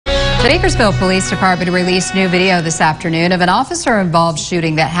The Bakersfield Police Department released new video this afternoon of an officer-involved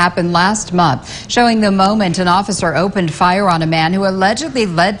shooting that happened last month, showing the moment an officer opened fire on a man who allegedly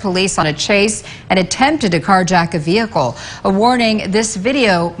led police on a chase and attempted to carjack a vehicle. A warning, this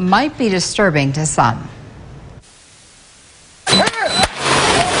video might be disturbing to some.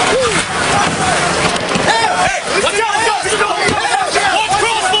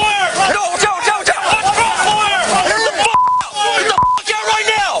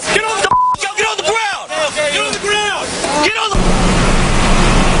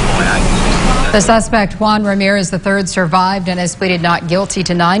 The suspect, Juan Ramirez III, survived and has pleaded not guilty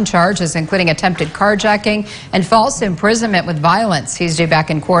to 9 charges, including attempted carjacking and false imprisonment with violence. He's due back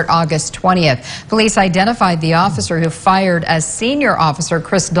in court August 20th. Police identified the officer who fired as Senior Officer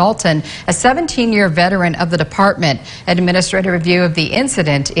Chris Dalton, a 17-year veteran of the department. Administrative review of the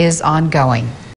incident is ongoing.